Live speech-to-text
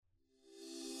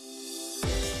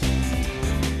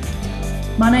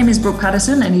My name is Brooke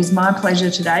Patterson, and it is my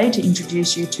pleasure today to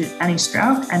introduce you to Annie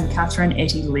Strauch and Catherine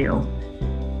Etty-Leal.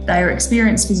 They are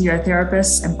experienced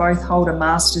physiotherapists and both hold a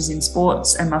Masters in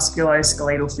Sports and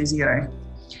Musculoskeletal Physio.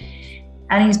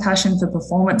 Annie's passion for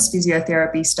performance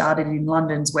physiotherapy started in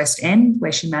London's West End,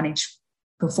 where she managed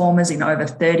performers in over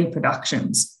 30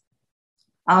 productions.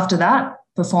 After that,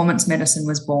 performance medicine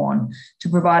was born to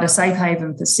provide a safe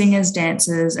haven for singers,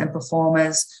 dancers, and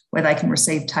performers where they can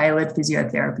receive tailored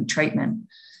physiotherapy treatment.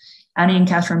 Annie and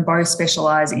Catherine both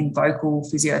specialise in vocal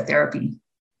physiotherapy.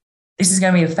 This is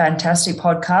going to be a fantastic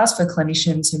podcast for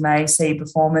clinicians who may see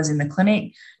performers in the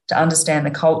clinic to understand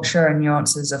the culture and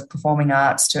nuances of performing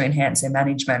arts to enhance their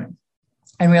management,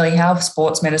 and really how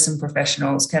sports medicine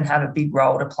professionals can have a big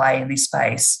role to play in this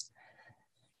space.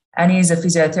 Annie is a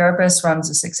physiotherapist, runs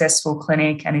a successful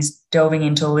clinic, and is delving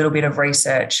into a little bit of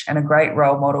research and a great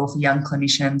role model for young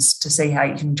clinicians to see how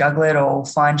you can juggle it all,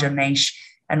 find your niche,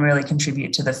 and really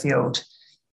contribute to the field.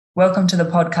 Welcome to the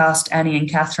podcast, Annie and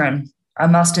Catherine. I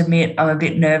must admit, I'm a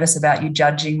bit nervous about you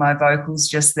judging my vocals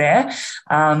just there.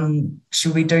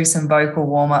 Should we do some vocal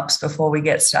warm-ups before we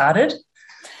get started?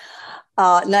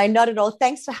 No, not at all.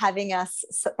 Thanks for having us.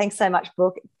 Thanks so much,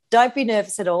 Brooke. Don't be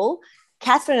nervous at all.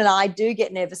 Catherine and I do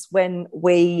get nervous when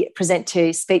we present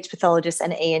to speech pathologists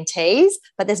and ENTs,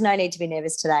 but there's no need to be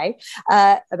nervous today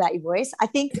about your voice. I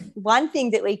think one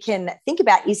thing that we can think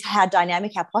about is how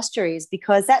dynamic our posture is,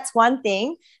 because that's one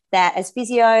thing that as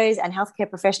physios and healthcare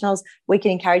professionals, we can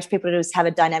encourage people to just have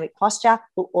a dynamic posture,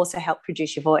 will also help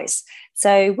produce your voice.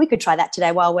 So we could try that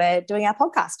today while we're doing our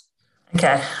podcast.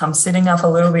 Okay, I'm sitting up a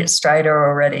little bit straighter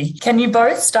already. Can you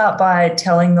both start by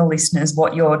telling the listeners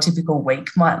what your typical week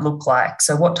might look like?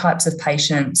 So what types of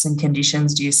patients and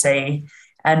conditions do you see?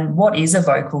 And what is a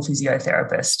vocal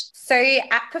physiotherapist? So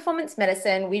at Performance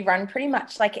Medicine, we run pretty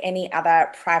much like any other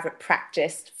private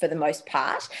practice for the most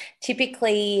part.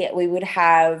 Typically, we would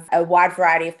have a wide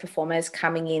variety of performers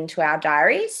coming into our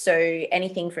diaries. So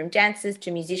anything from dancers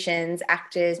to musicians,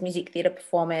 actors, music theatre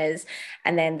performers,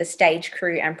 and then the stage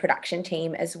crew and production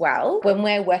team as well. When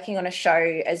we're working on a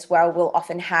show as well, we'll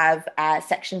often have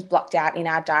sections blocked out in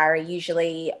our diary,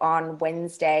 usually on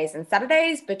Wednesdays and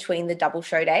Saturdays between the double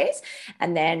show days.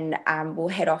 And then we'll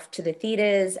head off to the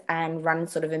theatres and run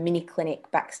sort of a mini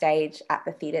clinic backstage at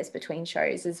the theatres between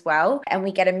shows as well. And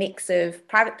we get a mix of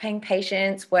private paying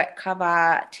patients, work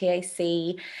cover,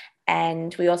 TAC,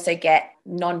 and we also get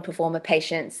non-performer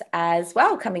patients as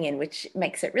well coming in, which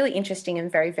makes it really interesting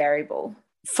and very variable.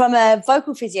 From a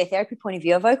vocal physiotherapy point of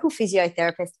view, a vocal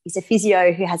physiotherapist is a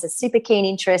physio who has a super keen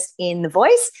interest in the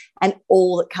voice and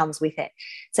all that comes with it.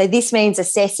 So this means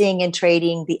assessing and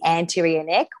treating the anterior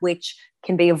neck, which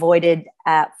can be avoided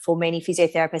for many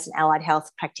physiotherapists and allied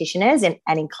health practitioners and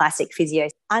in classic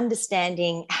physios.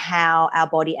 Understanding how our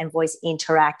body and voice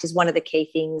interact is one of the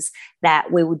key things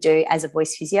that we will do as a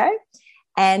voice physio.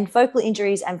 And vocal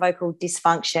injuries and vocal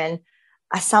dysfunction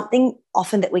are something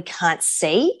often that we can't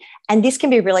see, and this can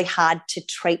be really hard to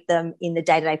treat them in the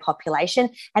day-to-day population,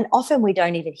 and often we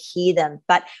don't even hear them.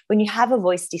 But when you have a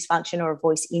voice dysfunction or a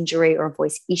voice injury or a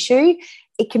voice issue,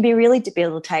 it can be really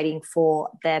debilitating for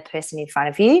the person in front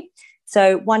of you.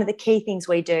 So one of the key things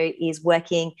we do is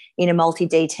working in a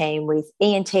multi-D team with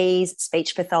ENTs,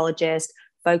 speech pathologists,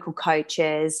 vocal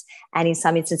coaches, and in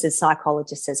some instances,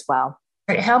 psychologists as well.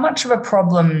 How much of a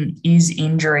problem is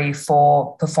injury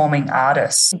for performing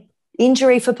artists?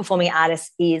 Injury for performing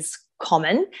artists is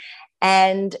common,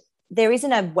 and there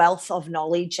isn't a wealth of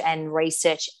knowledge and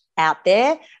research out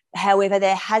there. However,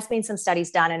 there has been some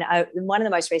studies done, and one of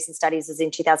the most recent studies is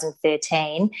in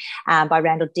 2013 by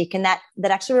Randall Dick, and that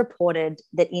actually reported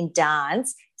that in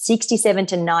dance, 67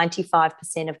 to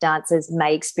 95% of dancers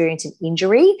may experience an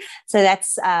injury. So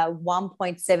that's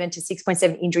 1.7 to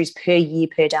 6.7 injuries per year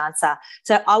per dancer.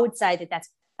 So I would say that that's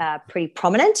pretty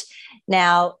prominent.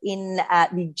 Now, in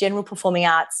the general performing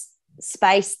arts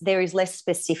space, there is less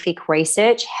specific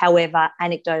research. However,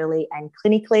 anecdotally and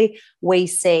clinically, we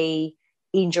see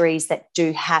injuries that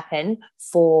do happen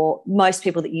for most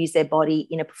people that use their body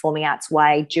in a performing arts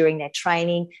way during their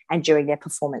training and during their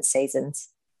performance seasons.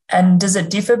 And does it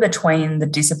differ between the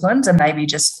disciplines? And maybe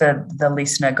just for the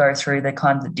listener, go through the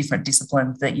kinds of different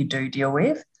disciplines that you do deal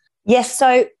with? Yes,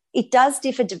 so it does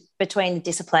differ between the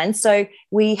disciplines. So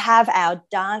we have our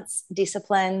dance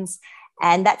disciplines,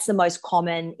 and that's the most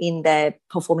common in the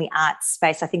performing arts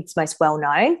space. I think it's most well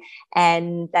known,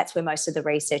 and that's where most of the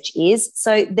research is.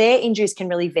 So their injuries can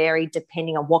really vary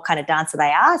depending on what kind of dancer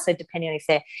they are. So depending on if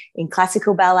they're in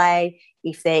classical ballet,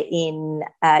 if they're in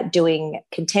doing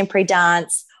contemporary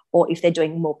dance, or if they're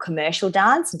doing more commercial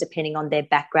dance, and depending on their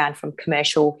background from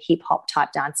commercial hip hop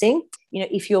type dancing. You know,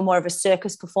 if you're more of a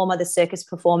circus performer, the circus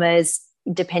performers,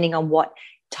 depending on what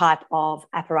type of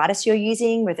apparatus you're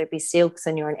using, whether it be silks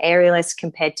and you're an aerialist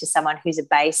compared to someone who's a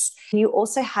bass. You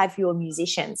also have your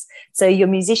musicians. So your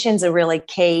musicians are really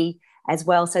key as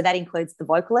well. So that includes the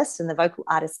vocalists and the vocal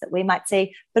artists that we might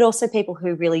see, but also people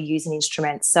who really use an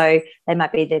instrument. So they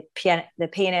might be the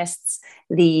pianists,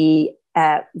 the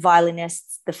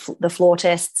violinists, the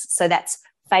flautists. So that's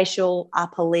facial,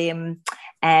 upper limb,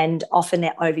 and often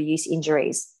their overuse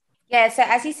injuries. Yeah, so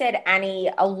as you said, Annie,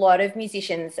 a lot of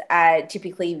musicians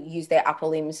typically use their upper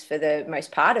limbs for the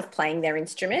most part of playing their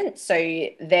instrument. So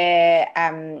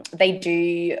they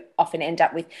do often end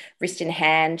up with wrist and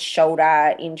hand,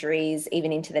 shoulder injuries,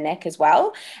 even into the neck as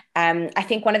well. I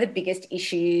think one of the biggest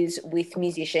issues with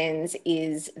musicians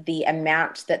is the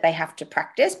amount that they have to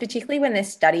practice, particularly when they're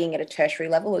studying at a tertiary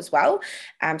level as well.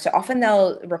 So often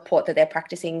they'll report that they're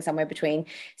practicing somewhere between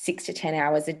 6 to 10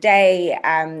 hours a day.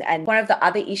 And one of the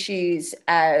other issues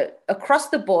across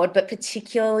the board, but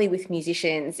particularly with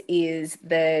musicians, is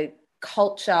the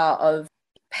culture of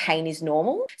pain is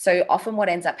normal. So often what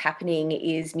ends up happening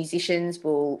is musicians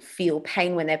will feel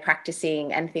pain when they're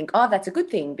practicing and think, oh, that's a good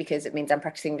thing because it means I'm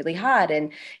practicing really hard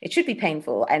and it should be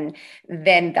painful. And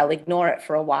then they'll ignore it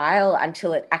for a while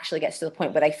until it actually gets to the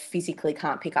point where they physically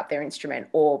can't pick up their instrument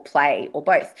or play or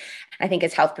both. I think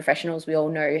as health professionals, we all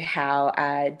know how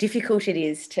difficult it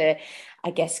is to, I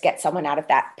guess, get someone out of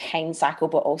that pain cycle,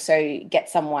 but also get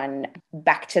someone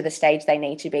back to the stage they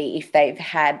need to be if they've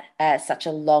had such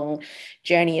a long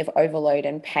journey of overload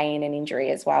and pain and injury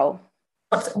as well.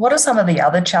 What are some of the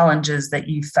other challenges that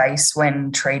you face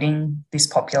when treating this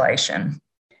population?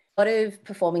 A lot of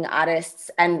performing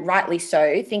artists, and rightly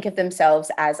so, think of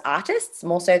themselves as artists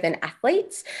more so than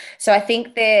athletes. So I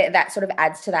think that sort of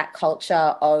adds to that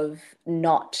culture of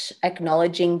not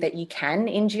acknowledging that you can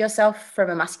injure yourself from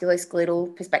a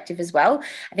musculoskeletal perspective as well.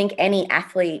 I think any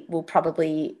athlete will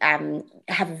probably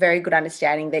have a very good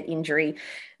understanding that injury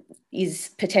is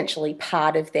potentially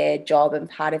part of their job and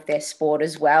part of their sport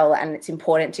as well. And it's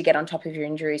important to get on top of your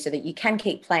injury so that you can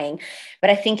keep playing. But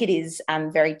I think it is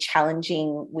very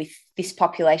challenging with this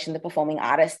population, the performing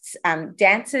artists.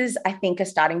 Dancers, I think, are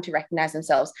starting to recognize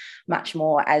themselves much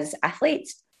more as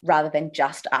athletes rather than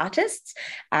just artists.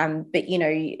 But, you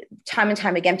know, time and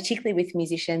time again, particularly with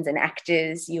musicians and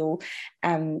actors, you'll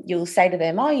say to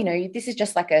them, oh, you know, this is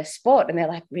just like a sport. And they're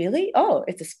like, really? Oh,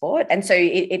 it's a sport. And so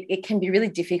it can be really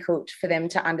difficult for them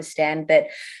to understand that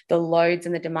the loads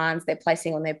and the demands they're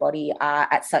placing on their body are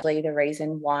absolutely the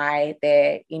reason why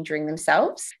they're injuring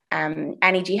themselves.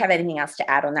 Annie, do you have anything else to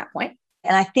add on that point?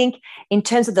 And I think in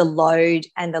terms of the load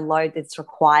and the load that's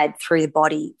required through the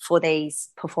body for these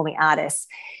performing artists,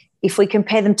 if we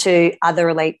compare them to other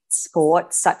elite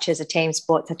sports, such as a team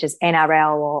sport, such as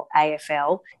NRL or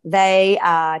AFL, they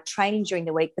are training during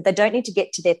the week, but they don't need to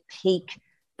get to their peak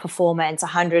performance,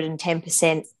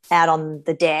 110% out on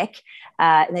the deck.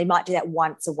 And they might do that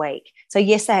once a week. So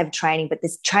yes, they have training, but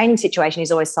this training situation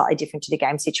is always slightly different to the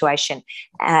game situation.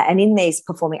 And in these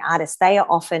performing artists, they are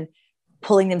often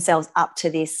pulling themselves up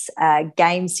to this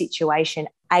game situation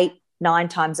 8-9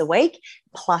 times a week,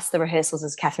 plus the rehearsals,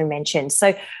 as Catherine mentioned.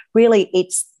 So really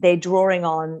they're drawing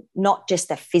on not just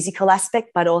the physical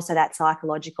aspect, but also that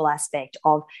psychological aspect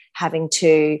of having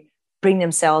to bring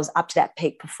themselves up to that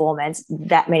peak performance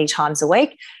that many times a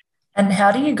week. And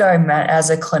how do you go as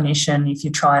a clinician if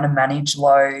you're trying to manage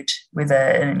load with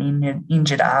an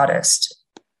injured artist?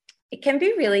 It can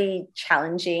be really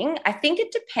challenging. I think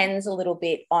it depends a little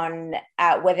bit on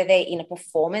whether they're in a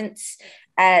performance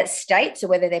state, so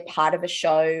whether they're part of a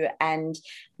show and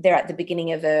they're at the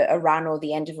beginning of a run or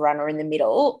the end of a run or in the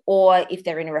middle, or if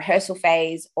they're in a rehearsal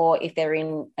phase or if they're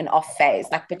in an off phase,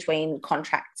 like between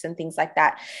contracts and things like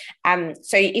that.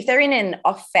 So if they're in an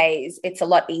off phase, it's a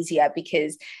lot easier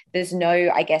because there's no,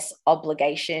 I guess,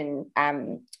 obligation.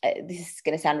 This is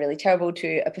going to sound really terrible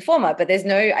to a performer, but there's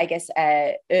no, I guess,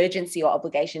 urgency or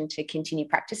obligation to continue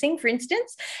practicing, for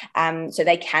instance. So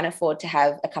they can afford to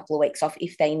have a couple of weeks off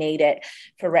if they need it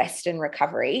for rest and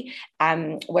recovery.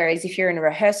 Whereas if you're in a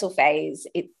rehearsal phase,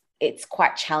 it's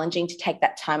quite challenging to take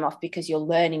that time off because you're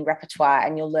learning repertoire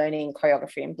and you're learning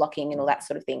choreography and blocking and all that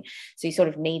sort of thing. So you sort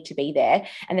of need to be there.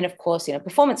 And then, of course, in a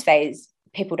performance phase,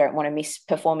 people don't want to miss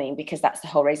performing because that's the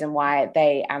whole reason why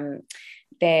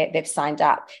they've signed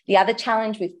up. The other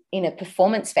challenge with in a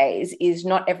performance phase is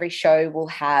not every show will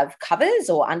have covers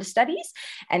or understudies.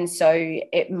 And so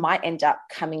it might end up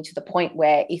coming to the point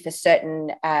where if a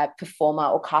certain performer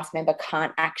or cast member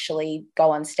can't actually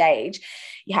go on stage,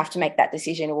 you have to make that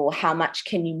decision. Well, how much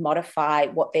can you modify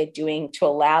what they're doing to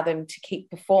allow them to keep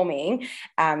performing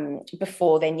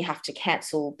before then you have to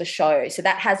cancel the show? So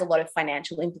that has a lot of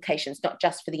financial implications, not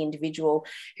just for the individual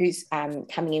who's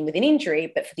coming in with an injury,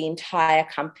 but for the entire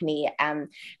company,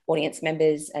 audience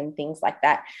members and things like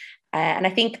that. And I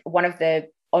think one of the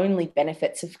only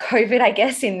benefits of COVID, I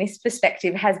guess, in this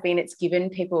perspective has been it's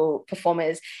given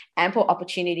performers ample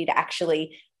opportunity to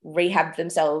actually rehab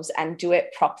themselves and do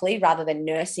it properly rather than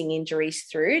nursing injuries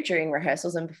through during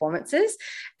rehearsals and performances.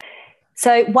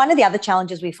 So one of the other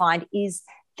challenges we find is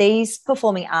these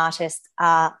performing artists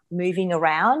are moving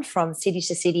around from city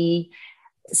to city,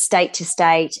 state to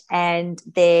state, and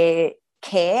their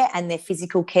care and their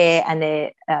physical care and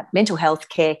their mental health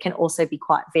care can also be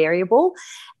quite variable.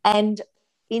 And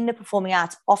in the performing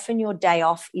arts, often your day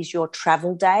off is your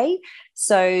travel day.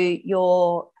 So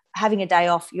you're having a day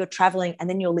off, you're traveling, and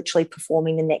then you're literally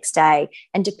performing the next day.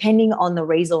 And depending on the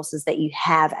resources that you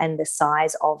have and the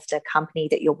size of the company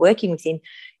that you're working within,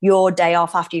 your day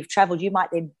off after you've traveled, you might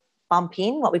then bump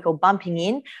in, what we call bumping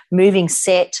in, moving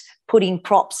set, putting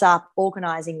props up,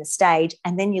 organising the stage,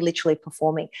 and then you're literally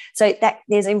performing. So that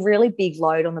there's a really big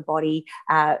load on the body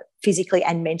physically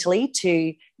and mentally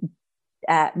to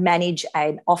manage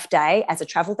an off day as a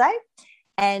travel day.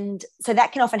 And so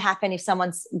that can often happen if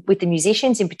someone's with the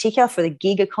musicians in particular for the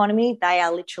gig economy, they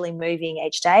are literally moving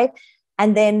each day.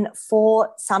 And then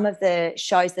for some of the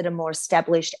shows that are more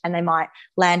established and they might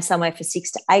land somewhere for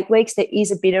 6 to 8 weeks, there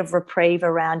is a bit of reprieve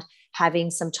around having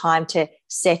some time to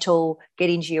settle, get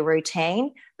into your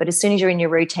routine. But as soon as you're in your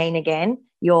routine again,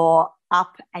 you're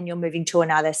up and you're moving to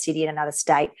another city in another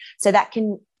state. So that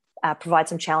can provide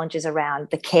some challenges around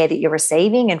the care that you're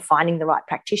receiving and finding the right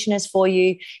practitioners for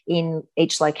you in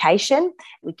each location.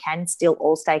 We can still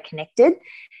all stay connected.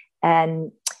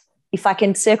 And if I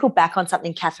can circle back on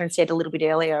something Catherine said a little bit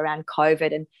earlier around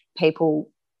COVID and people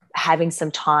having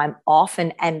some time off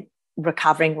and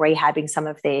recovering, rehabbing some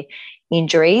of their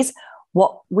injuries,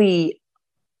 what we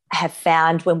have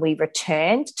found when we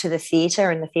returned to the theatre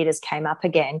and the theatres came up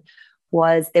again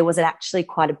was there was actually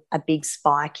quite a big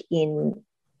spike in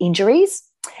injuries.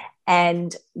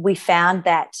 And we found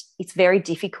that it's very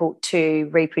difficult to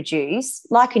reproduce,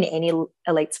 like in any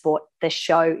elite sport, the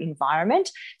show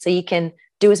environment. So you can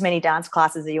do as many dance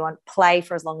classes as you want, play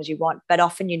for as long as you want, but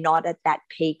often you're not at that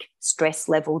peak stress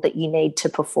level that you need to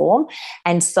perform.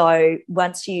 And so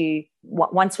once we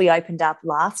opened up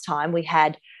last time, we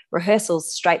had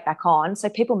rehearsals straight back on. So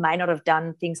people may not have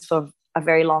done things for a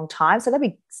very long time. So they'll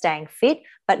be staying fit,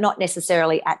 but not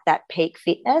necessarily at that peak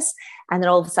fitness. And then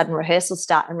all of a sudden rehearsals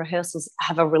start, and rehearsals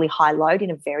have a really high load in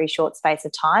a very short space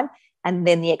of time. And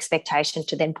then the expectation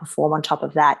to then perform on top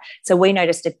of that. So we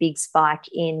noticed a big spike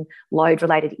in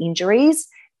load-related injuries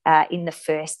in the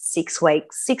first 6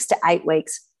 weeks, 6 to 8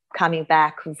 weeks coming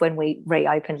back when we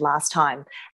reopened last time.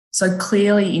 So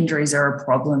clearly injuries are a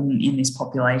problem in this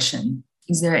population.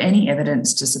 Is there any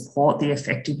evidence to support the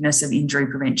effectiveness of injury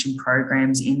prevention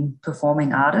programs in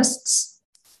performing artists?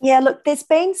 Yeah, look, there's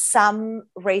been some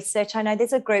research. I know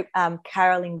there's a group,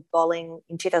 Caroline Bolling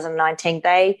in 2019,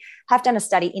 they have done a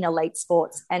study in elite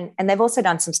sports and they've also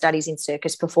done some studies in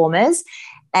circus performers.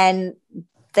 And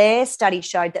their study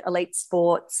showed that elite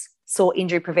sports saw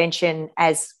injury prevention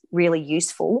as really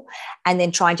useful, and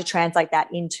then trying to translate that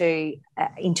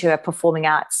into a performing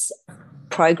arts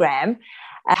program.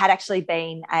 Had actually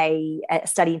been a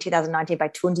study in 2019 by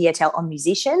Tundi et al. On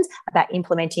musicians about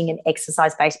implementing an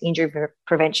exercise-based injury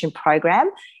prevention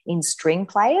program in string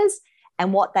players.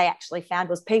 And what they actually found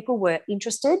was people were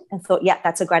interested and thought, yeah,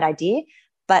 that's a great idea.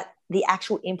 But the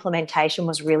actual implementation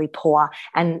was really poor.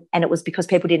 And it was because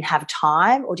people didn't have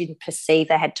time or didn't perceive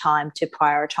they had time to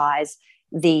prioritise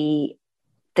the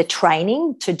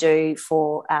training to do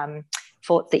for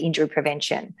the injury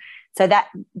prevention. So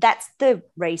that's the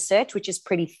research, which is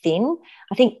pretty thin.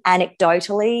 I think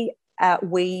anecdotally,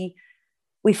 we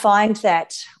find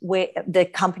that the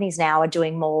companies now are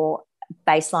doing more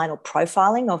baseline or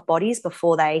profiling of bodies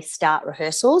before they start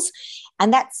rehearsals,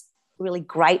 and that's really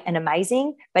great and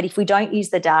amazing. But if we don't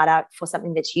use the data for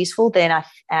something that's useful, then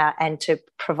and to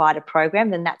provide a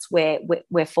program, then that's where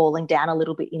we're falling down a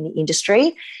little bit in the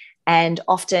industry. And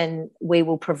often we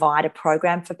will provide a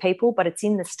program for people, but it's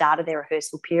in the start of their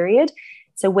rehearsal period.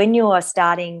 So when you're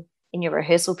starting in your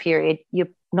rehearsal period, you're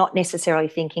not necessarily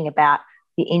thinking about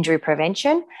the injury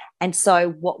prevention. And so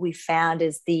what we found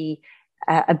is the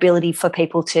ability for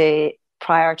people to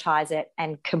prioritize it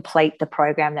and complete the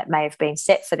program that may have been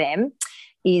set for them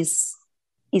is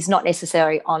not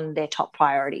necessarily on their top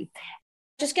priority.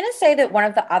 Just going to say that one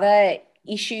of the other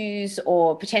issues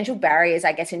or potential barriers,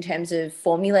 I guess, in terms of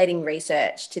formulating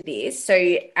research to this.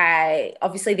 So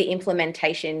obviously the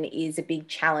implementation is a big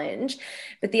challenge,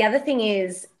 but the other thing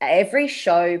is every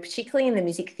show, particularly in the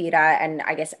music theatre and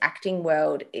I guess acting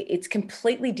world, it's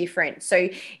completely different. So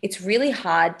it's really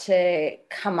hard to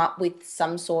come up with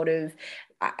some sort of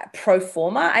pro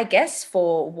forma, I guess,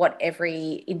 for what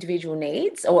every individual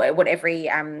needs or what every,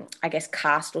 I guess,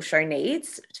 cast or show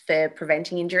needs for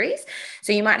preventing injuries.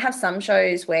 So you might have some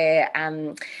shows where,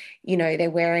 they're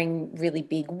wearing really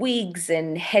big wigs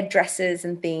and headdresses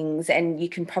and things, and you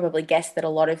can probably guess that a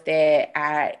lot of their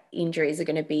injuries are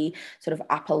going to be sort of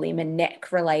upper limb and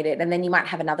neck related. And then you might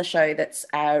have another show that's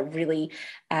really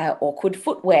awkward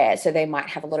footwear, so they might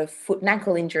have a lot of foot and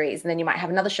ankle injuries. And then you might have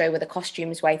another show where the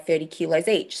costumes weigh 30 kilos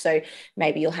each, so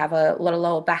maybe you'll have a lot of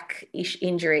lower back-ish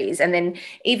injuries. And then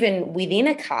even within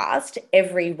a cast,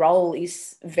 every role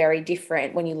is very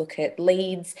different when you look at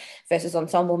leads versus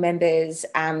ensemble members.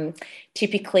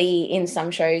 Typically in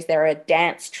some shows there are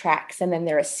dance tracks, and then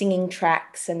there are singing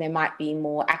tracks, and there might be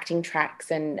more acting tracks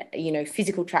and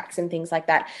physical tracks and things like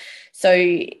that. So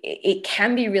it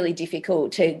can be really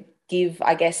difficult to give,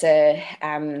 I guess,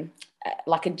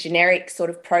 like a generic sort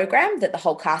of program that the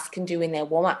whole cast can do in their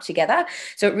warm-up together.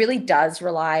 So it really does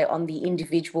rely on the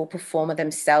individual performer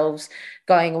themselves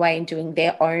going away and doing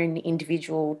their own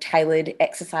individual tailored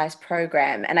exercise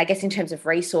program. And I guess in terms of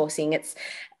resourcing, it's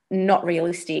not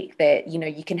realistic that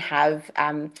you can have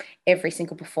every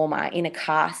single performer in a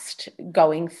cast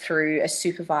going through a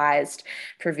supervised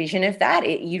provision of that.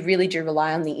 You really do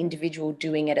rely on the individual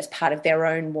doing it as part of their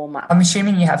own warm-up. I'm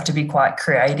assuming you have to be quite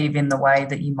creative in the way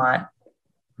that you might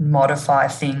modify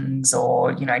things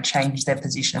or change their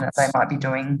position if they might be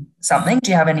doing something.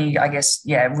 Do you have any, I guess,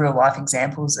 real life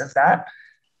examples of that?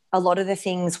 A lot of the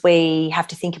things we have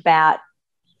to think about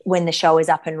when the show is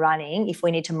up and running, if we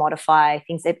need to modify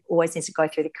things, it always needs to go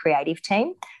through the creative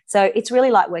team. So it's really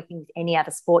like working with any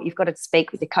other sport. You've got to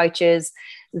speak with the coaches,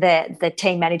 the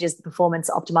team managers, the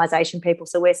performance optimization people.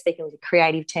 So we're speaking with the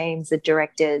creative teams, the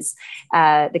directors,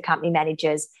 the company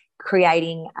managers,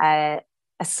 creating a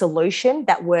solution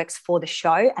that works for the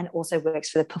show and also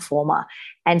works for the performer.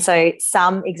 And so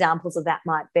some examples of that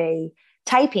might be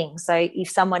taping. So if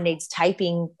someone needs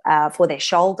taping for their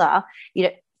shoulder,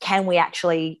 can we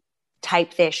actually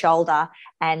tape their shoulder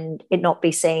and it not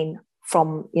be seen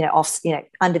from, off,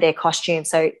 under their costume?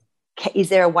 So is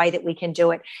there a way that we can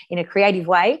do it in a creative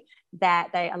way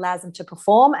that allows them to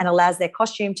perform and allows their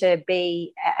costume to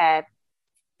be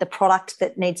the product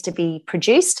that needs to be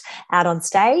produced out on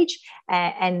stage?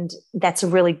 And that's a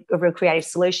real creative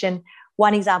solution.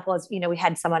 One example is, we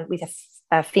had someone with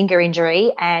a finger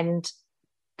injury and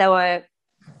they were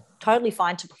totally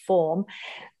fine to perform,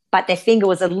 but their finger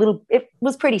was it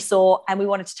was pretty sore and we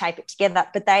wanted to tape it together,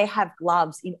 but they have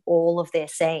gloves in all of their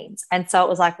scenes. And so it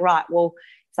was like, right, well,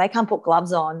 if they can't put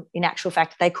gloves on, in actual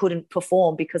fact, they couldn't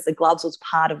perform because the gloves was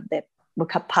part of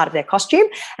their costume.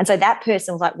 And so that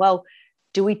person was like, well,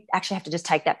 do we actually have to just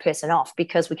take that person off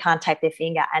because we can't tape their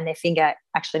finger and their finger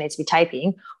actually needs to be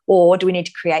taping, or do we need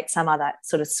to create some other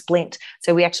sort of splint?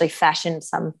 So we actually fashioned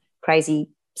some crazy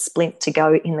splint to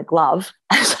go in the glove.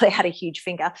 So they had a huge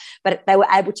finger, but they were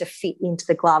able to fit into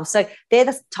the glove. So they're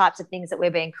the types of things that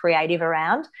we're being creative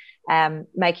around,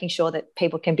 making sure that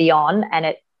people can be on and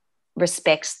it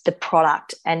respects the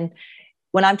product. And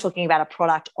when I'm talking about a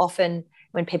product, often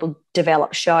when people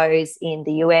develop shows in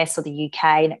the US or the UK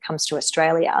and it comes to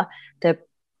Australia, the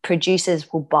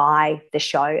producers will buy the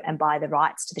show and buy the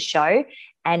rights to the show.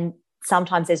 And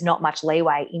sometimes there's not much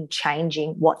leeway in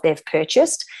changing what they've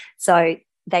purchased. So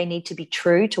they need to be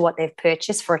true to what they've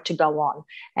purchased for it to go on.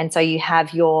 And so you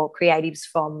have your creatives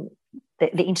from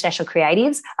the international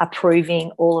creatives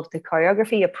approving all of the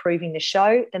choreography, approving the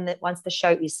show. Then once the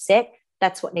show is set,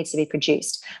 that's what needs to be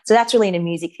produced. So that's really in a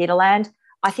music theatre land.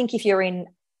 I think if you're in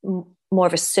more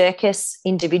of a circus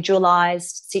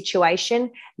individualized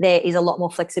situation, there is a lot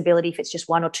more flexibility. If it's just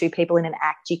one or two people in an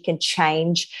act, you can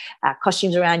change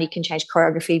costumes around, you can change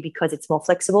choreography because it's more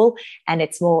flexible and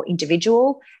it's more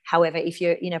individual. However, if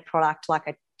you're in a product like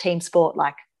a team sport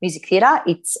like music theatre,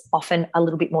 it's often a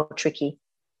little bit more tricky.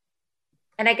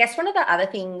 And I guess one of the other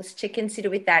things to consider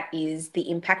with that is the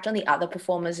impact on the other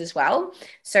performers as well.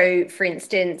 So, for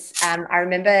instance, I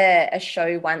remember a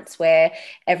show once where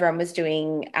everyone was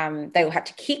doing, they all had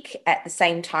to kick at the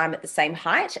same time, at the same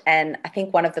height. And I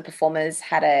think one of the performers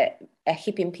had a a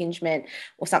hip impingement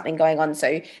or something going on.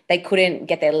 So they couldn't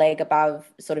get their leg above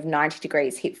sort of 90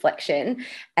 degrees hip flexion.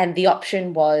 And the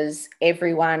option was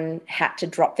everyone had to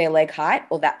drop their leg height,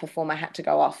 or that performer had to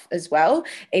go off as well,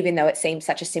 even though it seems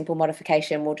such a simple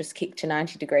modification. We'll just kick to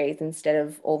 90 degrees instead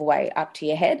of all the way up to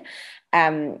your head.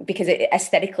 Because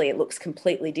aesthetically it looks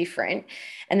completely different.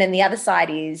 And then the other side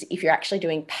is if you're actually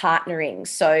doing partnering.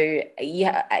 So,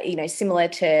 similar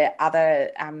to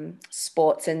other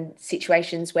sports and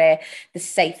situations where the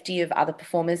safety of other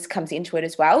performers comes into it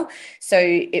as well. So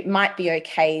it might be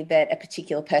okay that a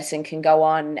particular person can go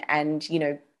on and,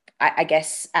 I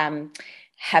guess,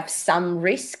 have some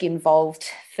risk involved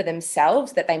for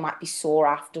themselves, that they might be sore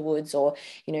afterwards or,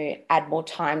 add more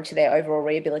time to their overall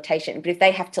rehabilitation. But if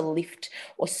they have to lift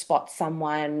or spot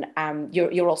someone,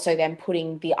 you're also then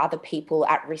putting the other people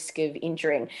at risk of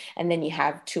injuring. And then you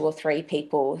have 2 or 3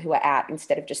 people who are out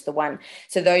instead of just the one.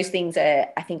 So those things I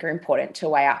think are important to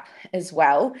weigh up as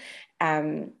well.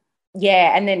 And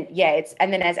then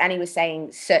as Annie was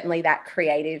saying, certainly that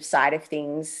creative side of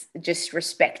things, just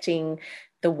respecting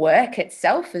the work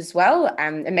itself as well,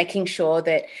 and making sure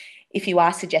that if you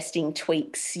are suggesting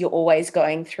tweaks, you're always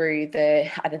going through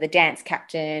either the dance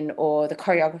captain or the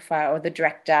choreographer or the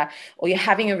director, or you're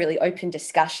having a really open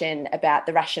discussion about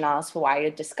the rationales for why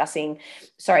you're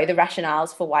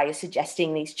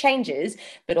suggesting these changes,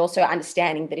 but also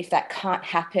understanding that if that can't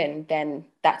happen, then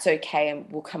that's okay,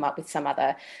 and we'll come up with some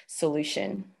other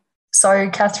solution. So,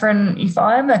 Catherine, if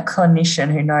I'm a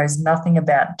clinician who knows nothing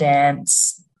about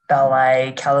dance,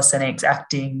 ballet, calisthenics,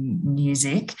 acting,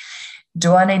 music,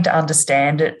 do I need to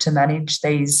understand it to manage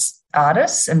these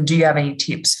artists? And do you have any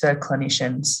tips for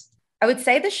clinicians? I would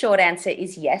say the short answer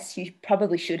is yes, you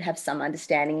probably should have some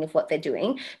understanding of what they're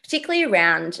doing, particularly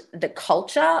around the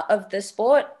culture of the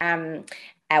sport or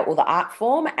the art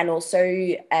form. And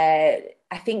also,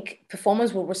 I think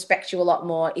performers will respect you a lot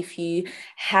more if you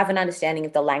have an understanding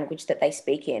of the language that they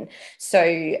speak in.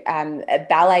 So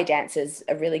ballet dancers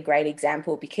are a really great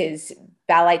example, because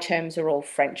ballet terms are all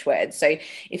French words. So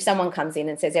if someone comes in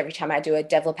and says, every time I do a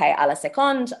développé à la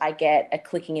seconde, I get a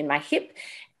clicking in my hip,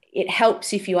 it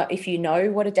helps if you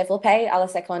know what a développé à la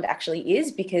seconde actually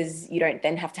is, because you don't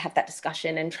then have to have that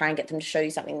discussion and try and get them to show you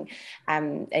something. I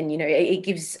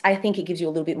think it gives you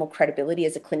a little bit more credibility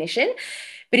as a clinician.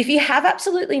 But if you have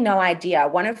absolutely no idea,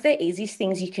 one of the easiest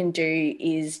things you can do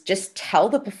is just tell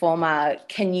the performer,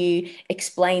 can you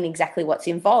explain exactly what's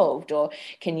involved? Or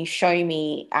can you show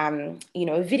me, a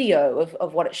video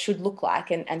of what it should look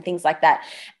like and things like that.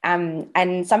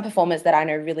 And some performers that I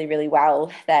know really, really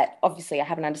well, that obviously I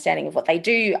have an understanding of what they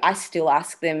do, I still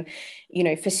ask them,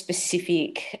 for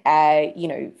specific,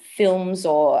 films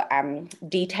or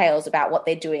details about what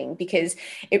they're doing, because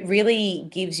it really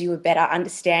gives you a better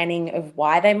understanding of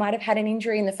why they might have had an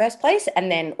injury in the first place,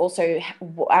 and then also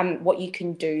what you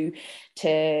can do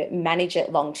to manage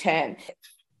it long term.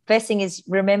 First thing is,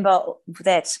 remember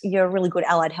that you're a really good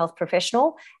allied health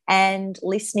professional, and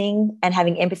listening and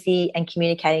having empathy and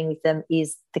communicating with them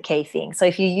is the key thing. So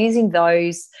if you're using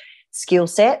those skill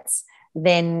sets,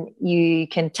 then you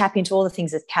can tap into all the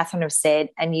things that Catherine has said,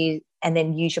 and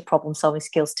then use your problem solving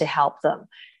skills to help them,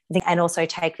 and also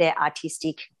take their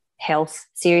artistic health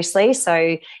seriously.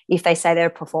 So if they say they're a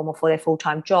performer for their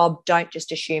full-time job, don't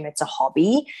just assume it's a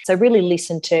hobby. So really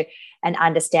listen to and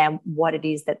understand what it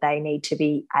is that they need to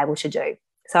be able to do.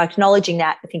 So acknowledging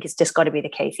that, I think, it's just got to be the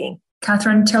key thing.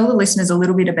 Catherine, tell the listeners a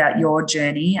little bit about your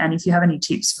journey, and if you have any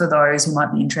tips for those who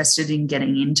might be interested in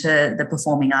getting into the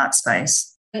performing arts space.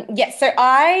 Yeah, so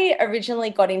I originally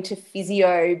got into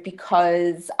physio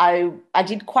because I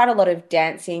did quite a lot of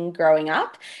dancing growing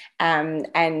up.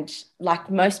 And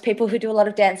like most people who do a lot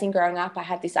of dancing growing up, I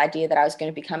had this idea that I was going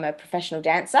to become a professional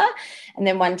dancer. And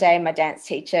then one day my dance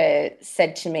teacher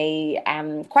said to me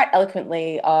quite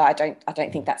eloquently, "Oh, I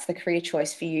don't think that's the career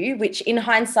choice for you," which in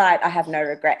hindsight, I have no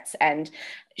regrets. And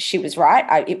she was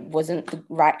right. It wasn't the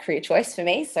right career choice for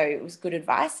me. So it was good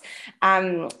advice.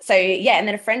 And then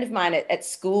a friend of mine at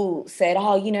school said,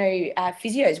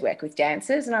 physios work with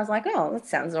dancers. And I was like, oh, that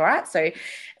sounds all right. So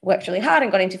worked really hard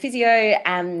and got into physio.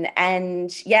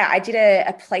 I did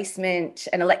a placement,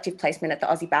 an elective placement at the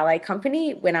Aussie Ballet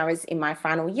Company when I was in my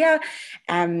final year.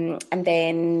 And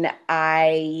then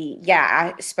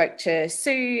I spoke to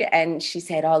Sue, and she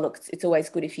said, oh, look, it's always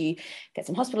good if you get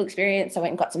some hospital experience. I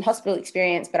went and got some hospital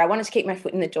experience, but I wanted to keep my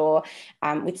foot in the door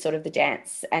with sort of the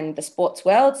dance and the sports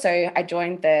world. So I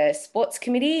joined the sports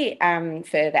committee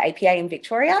for the APA in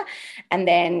Victoria. And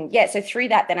then, so through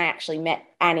that, then I actually met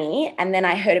Annie, and then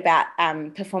I heard about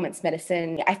performance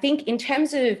medicine. I think in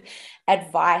terms of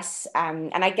advice,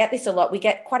 and I get this a lot. We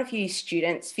get quite a few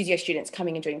students, physio students,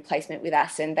 coming and doing placement with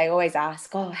us, and they always ask,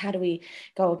 oh, how do we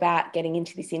go about getting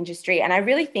into this industry? And I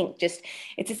really think just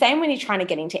it's the same when you're trying to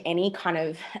get into any kind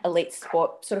of elite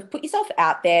sport. Sort of put yourself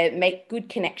out there, make good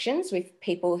connections with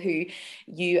people who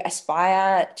you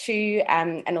aspire to,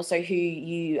 and also who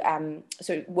you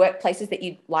sort of workplaces that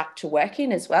you'd like to work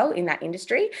in as well in that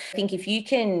industry. I think if you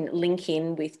can link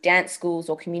in with dance schools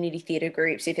or community theatre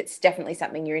groups, if it's definitely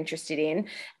something you're interested in,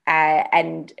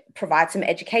 and provide some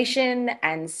education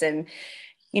and some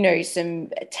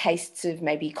tastes of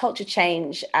maybe culture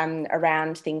change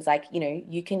around things like,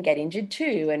 you can get injured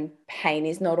too, and pain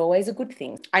is not always a good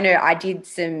thing. I know I did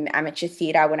some amateur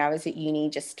theatre when I was at uni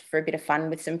just for a bit of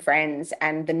fun with some friends,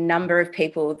 and the number of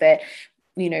people that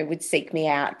would seek me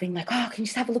out being like, oh, can you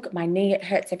just have a look at my knee? It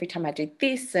hurts every time I do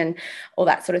this, and all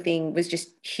that sort of thing was just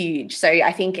huge. So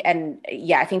I think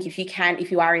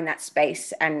if you are in that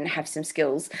space and have some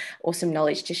skills or some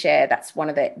knowledge to share, that's one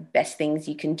of the best things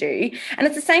you can do. And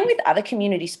it's the same with other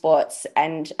community sports,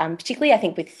 and particularly I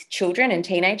think with children and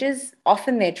teenagers,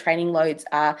 often their training loads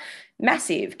are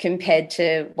massive compared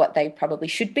to what they probably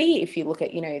should be if you look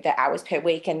at their hours per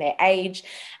week and their age.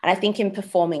 And I think in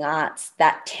performing arts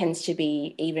that tends to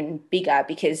be even bigger,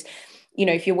 because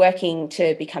if you're working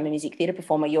to become a music theatre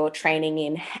performer, you're training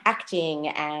in acting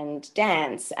and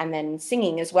dance and then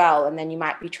singing as well. And then you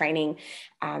might be training,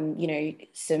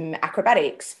 some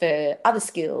acrobatics for other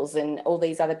skills and all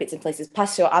these other bits and pieces,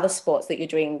 plus your other sports that you're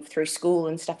doing through school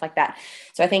and stuff like that.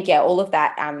 So I think, all of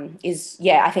that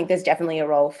I think there's definitely a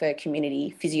role for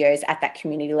community physios at that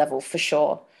community level for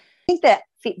sure. I think that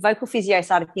vocal physio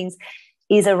side of things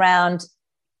is around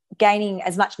gaining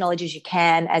as much knowledge as you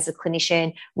can as a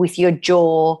clinician with your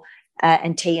jaw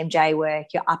and TMJ work,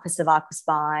 your upper cervical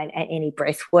spine, and any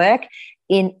breath work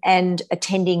and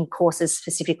attending courses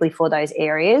specifically for those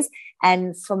areas.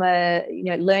 And from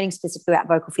learning specifically about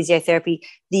vocal physiotherapy,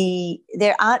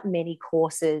 there aren't many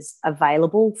courses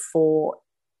available for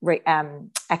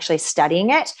actually studying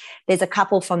it. There's a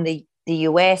couple from the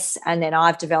US, and then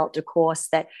I've developed a course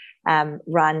that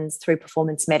runs through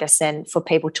performance medicine for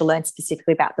people to learn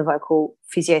specifically about the vocal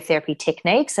physiotherapy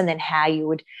techniques and then how you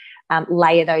would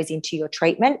layer those into your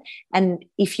treatment. And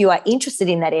if you are interested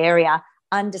in that area,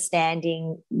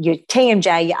 understanding your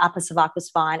TMJ, your upper cervical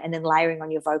spine, and then layering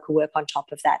on your vocal work on top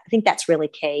of that, I think that's really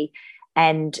key.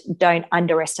 And don't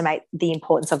underestimate the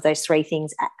importance of those three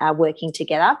things working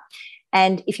together.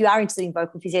 And if you are interested in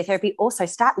vocal physiotherapy, also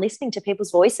start listening to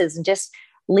people's voices and just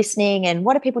listening and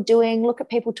what are people doing, look at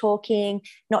people talking,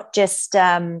 not just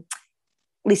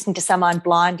listening to someone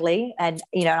blindly. And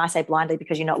I say blindly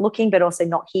because you're not looking, but also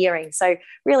not hearing. So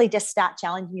really just start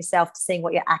challenging yourself to seeing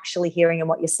what you're actually hearing and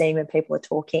what you're seeing when people are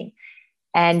talking.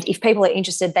 And if people are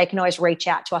interested, they can always reach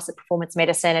out to us at Performance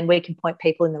Medicine and we can point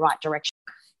people in the right direction.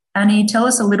 Annie, tell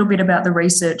us a little bit about the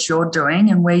research you're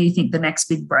doing and where you think the next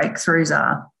big breakthroughs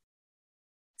are.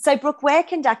 So, Brooke, we're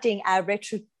conducting a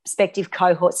retrospective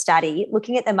cohort study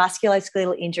looking at the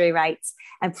musculoskeletal injury rates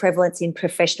and prevalence in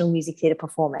professional music theatre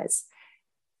performers.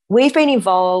 We've been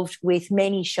involved with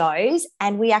many shows,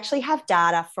 and we actually have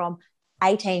data from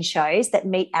 18 shows that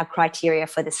meet our criteria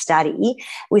for the study,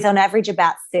 with on average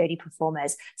about 30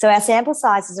 performers. So our sample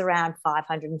size is around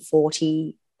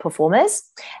 540 performers,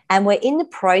 and we're in the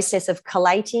process of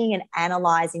collating and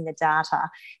analysing the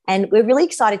data. And we're really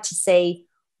excited to see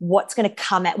what's going to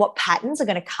come out, what patterns are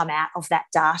going to come out of that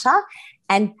data.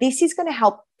 And this is going to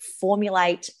help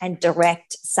formulate and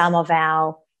direct some of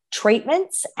our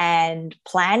treatments and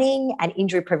planning and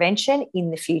injury prevention in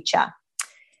the future.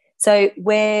 So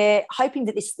we're hoping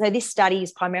that this study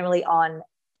is primarily on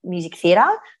music theatre,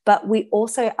 but we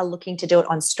also are looking to do it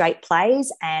on straight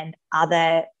plays and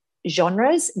other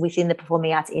genres within the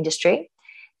performing arts industry.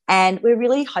 And we're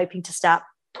really hoping to start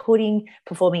putting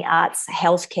performing arts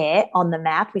healthcare on the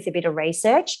map with a bit of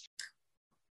research.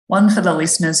 One for the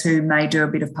listeners who may do a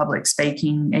bit of public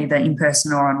speaking, either in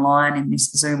person or online in this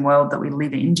Zoom world that we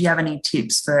live in, do you have any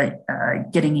tips for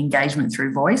getting engagement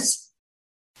through voice?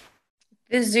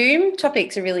 The Zoom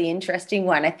topic's a really interesting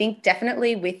one. I think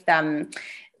definitely with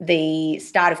the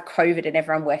start of COVID and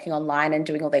everyone working online and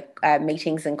doing all their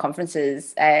meetings and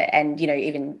conferences and,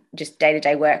 even just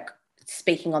day-to-day work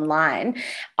speaking online,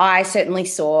 I certainly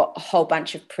saw a whole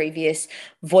bunch of previous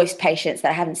voice patients that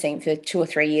I haven't seen for 2 or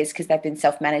 3 years because they've been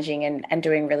self-managing and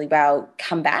doing really well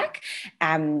come back,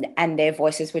 and their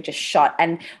voices were just shot.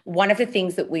 And one of the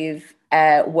things that we've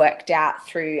worked out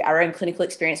through our own clinical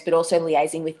experience, but also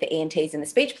liaising with the ENTs and the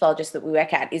speech pathologists that we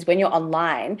work at, is when you're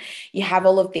online, you have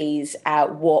all of these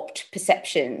warped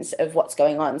perceptions of what's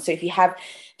going on. So if you have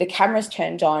the cameras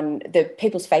turned on, the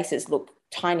people's faces look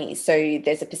tiny. So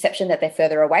there's a perception that they're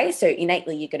further away. So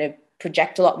innately you're going to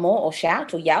project a lot more or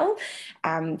shout or yell.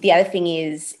 The other thing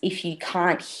is, if you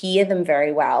can't hear them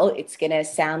very well, it's going to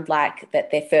sound like that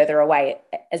they're further away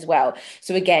as well.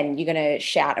 So again, you're going to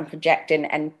shout and project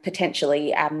and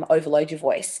potentially overload your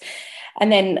voice. And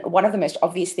then one of the most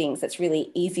obvious things that's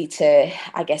really easy to,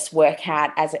 I guess, work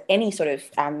out as any sort of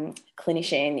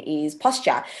clinician is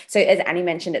posture. So as Annie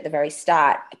mentioned at the very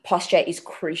start, posture is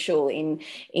crucial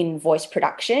in voice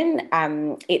production.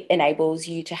 It enables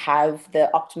you to have the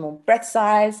optimal breath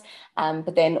size,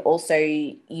 but then also,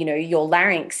 your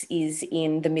larynx is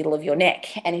in the middle of your neck.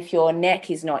 And if your neck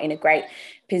is not in a great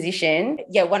position,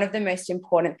 one of the most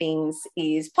important things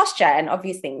is posture and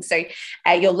obvious things. So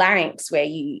your larynx, where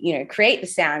you create the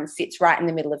sound, sits right in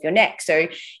the middle of your neck. So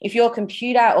if your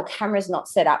computer or camera's not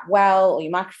set up well, or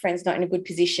your microphone's not in a good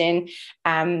position,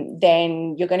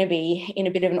 then you're going to be in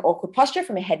a bit of an awkward posture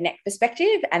from a head neck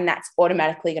perspective, and that's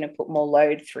automatically going to put more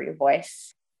load through your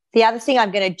voice. The other thing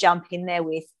I'm going to jump in there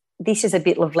with, this is a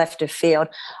bit of left of field.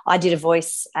 I did a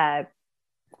voice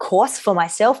course for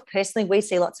myself. Personally, we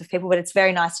see lots of people, but it's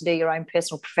very nice to do your own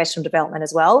personal professional development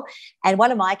as well. And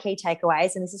one of my key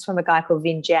takeaways, and this is from a guy called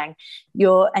Vin Jiang,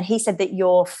 and he said that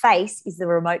your face is the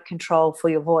remote control for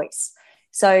your voice.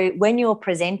 So when you're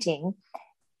presenting,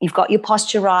 you've got your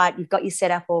posture right, you've got your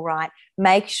setup all right.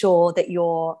 Make sure that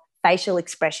your facial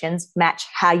expressions match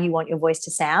how you want your voice to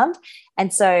sound.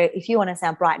 And so if you want to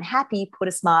sound bright and happy, put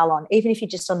a smile on, even if you're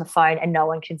just on the phone and no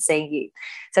one can see you.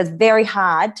 So it's very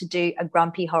hard to do a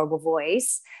grumpy, horrible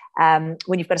voice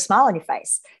when you've got a smile on your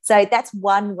face. So that's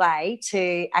one way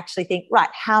to actually think, right,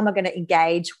 how am I going to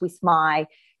engage with my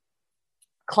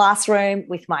classroom,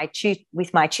 with my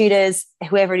tutors,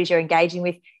 whoever it is you're engaging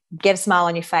with? Get a smile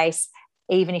on your face,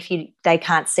 even if they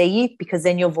can't see you, because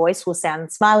then your voice will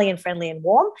sound smiley and friendly and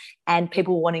warm, and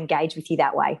people will want to engage with you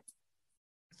that way.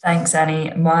 Thanks,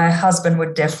 Annie. My husband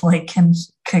would definitely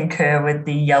concur with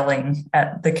the yelling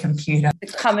at the computer. The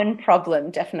common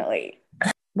problem, definitely.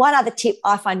 One other tip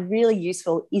I find really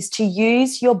useful is to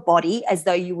use your body as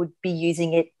though you would be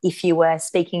using it if you were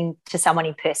speaking to someone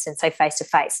in person, so face to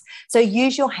face. So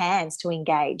use your hands to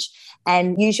engage,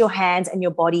 and use your hands and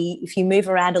your body. If you move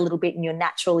around a little bit and you're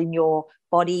natural in your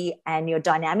body and you're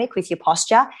dynamic with your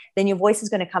posture, then your voice is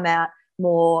going to come out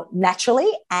more naturally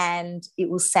and it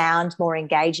will sound more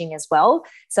engaging as well.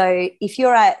 So if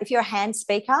you're a hand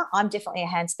speaker, I'm definitely a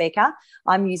hand speaker.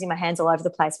 I'm using my hands all over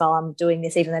the place while I'm doing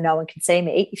this, even though no one can see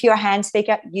me. If you're a hand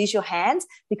speaker, use your hands,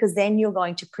 because then you're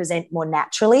going to present more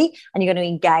naturally and you're going to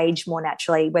engage more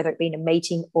naturally, whether it be in a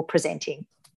meeting or presenting.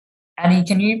 Annie,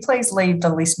 can you please leave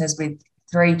the listeners with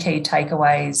 3 key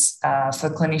takeaways for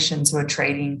clinicians who are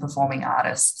treating performing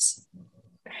artists?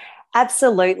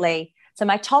 Absolutely. So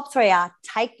my top 3 are: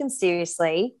 take them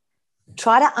seriously,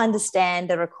 try to understand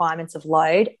the requirements of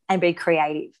load, and be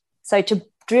creative. So to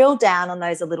drill down on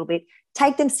those a little bit,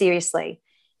 take them seriously.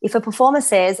 If a performer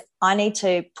says, I need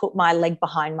to put my leg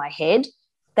behind my head,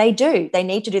 they do. They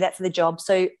need to do that for the job.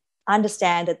 So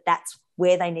understand that that's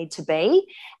where they need to be,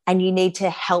 and you need to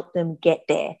help them get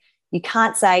there. You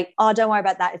can't say, oh, don't worry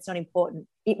about that, it's not important.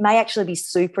 It may actually be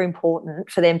super important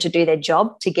for them to do their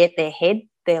job, to get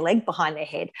their leg behind their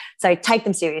head. So take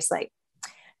them seriously.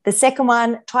 The second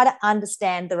one, try to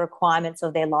understand the requirements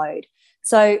of their load.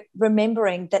 So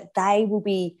remembering that they will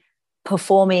be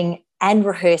performing and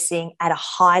rehearsing at a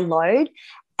high load,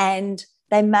 and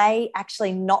they may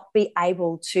actually not be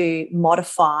able to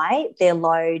modify their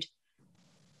load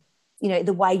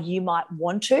the way you might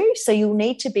want to. So you'll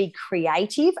need to be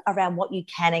creative around what you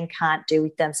can and can't do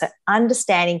with them. So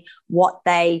understanding what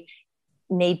they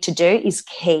need to do is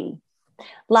key.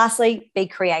 Lastly, be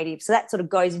creative. So that sort of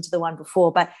goes into the one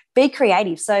before, but be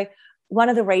creative. So one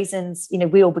of the reasons,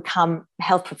 we all become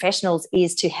health professionals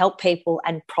is to help people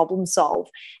and problem solve.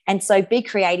 And so be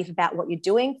creative about what you're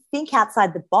doing. Think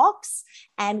outside the box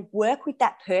and work with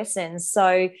that person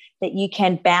so that you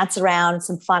can bounce around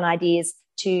some fun ideas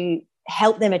to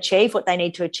help them achieve what they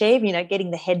need to achieve.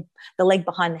 Getting the leg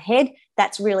behind the head,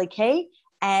 that's really key.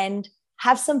 And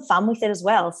have some fun with it as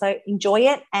well. So enjoy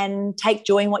it and take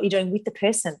joy in what you're doing with the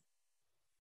person.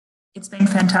 It's been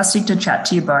fantastic to chat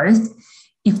to you both.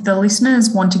 If the listeners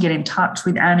want to get in touch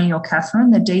with Annie or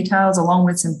Catherine, the details along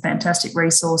with some fantastic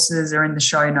resources are in the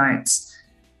show notes.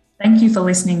 Thank you for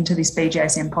listening to this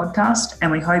BJSM podcast,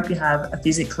 and we hope you have a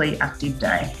physically active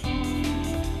day.